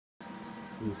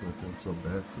Oof, I feel so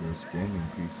bad for this gaming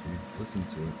PC. Listen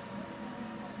to it.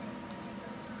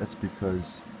 That's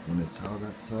because when it's hot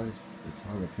outside, it's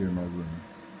hot up here in my room.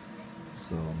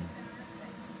 So,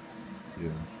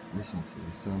 yeah, listen to it.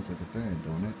 It sounds like a fan,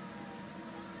 don't it?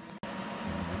 I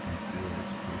can feel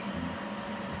it's pushing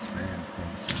its fan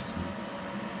processor.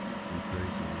 Go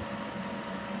crazy.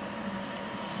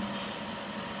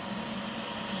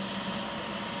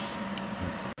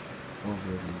 That's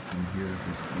already you can hear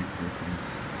there's a big difference.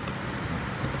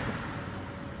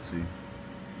 See,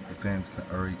 the fan's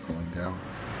already cooling down.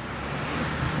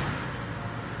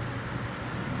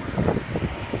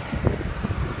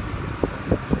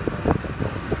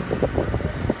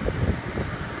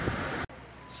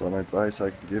 Some advice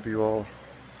I can give you all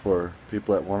for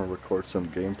people that want to record some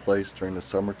gameplays during the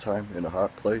summertime in a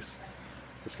hot place,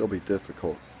 it's going to be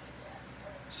difficult.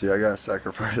 See, I gotta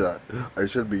sacrifice that. I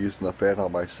should be using a fan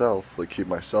on myself to keep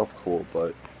myself cool,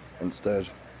 but instead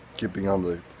keeping on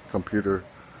the computer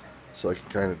so I can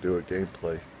kind of do a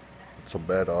gameplay. It's some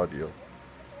bad audio.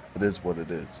 It is what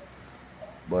it is.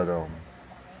 But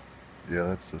yeah,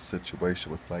 that's the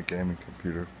situation with my gaming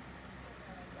computer.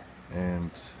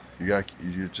 And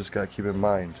you just gotta keep in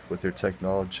mind with your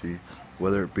technology,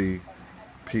 whether it be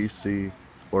PC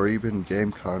or even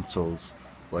game consoles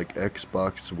like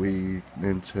Xbox, Wii,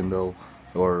 Nintendo,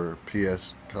 or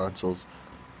PS consoles,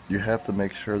 you have to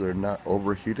make sure they're not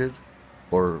overheated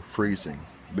or freezing,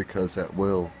 because that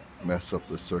will mess up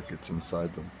the circuits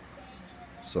inside them.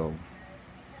 So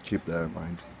keep that in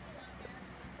mind.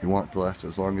 You want it to last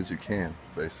as long as you can,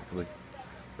 basically.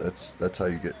 That's how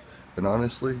you get. And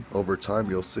honestly, over time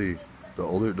you'll see the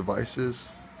older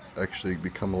devices actually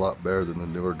become a lot better than the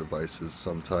newer devices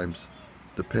sometimes,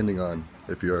 depending on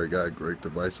if you already got a great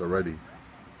device already.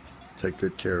 Take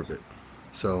good care of it.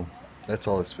 So that's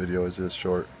all this video is. It's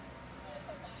short.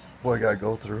 What I gotta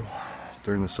go through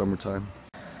during the summertime.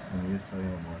 And yes, I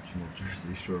am watching a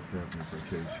Jersey Shore family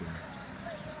vacation.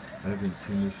 I haven't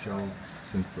seen this show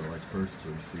since the first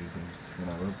 3 seasons, and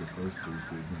I love the first 3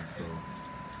 seasons, so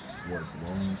it was a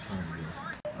long time ago.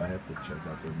 I have to check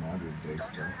out their modern day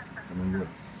stuff. I mean, look,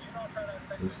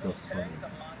 this stuff's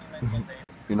funny.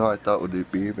 You know, I thought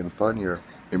would be even funnier.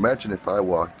 Imagine if I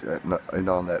walked in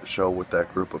on that show with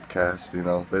that group of cast, you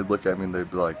know, they'd look at me and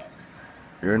they'd be like,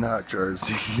 "You're not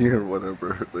Jersey," or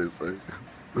whatever they say.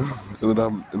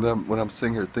 And then when I'm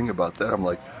sitting here thinking about that, I'm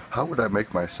like, how would I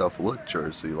make myself look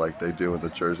Jersey like they do in the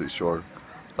Jersey Shore,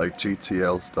 like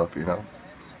GTL stuff, you know?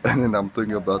 And then I'm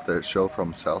thinking about that show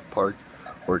from South Park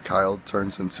where Kyle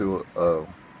turns into a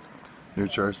New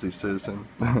Jersey citizen.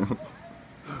 That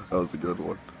was a good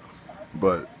one.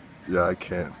 But yeah, I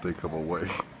can't think of a way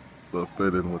to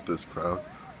fit in with this crowd.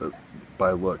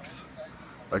 By looks,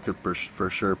 I could for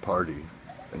sure party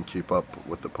and keep up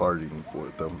with the partying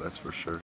with them, that's for sure.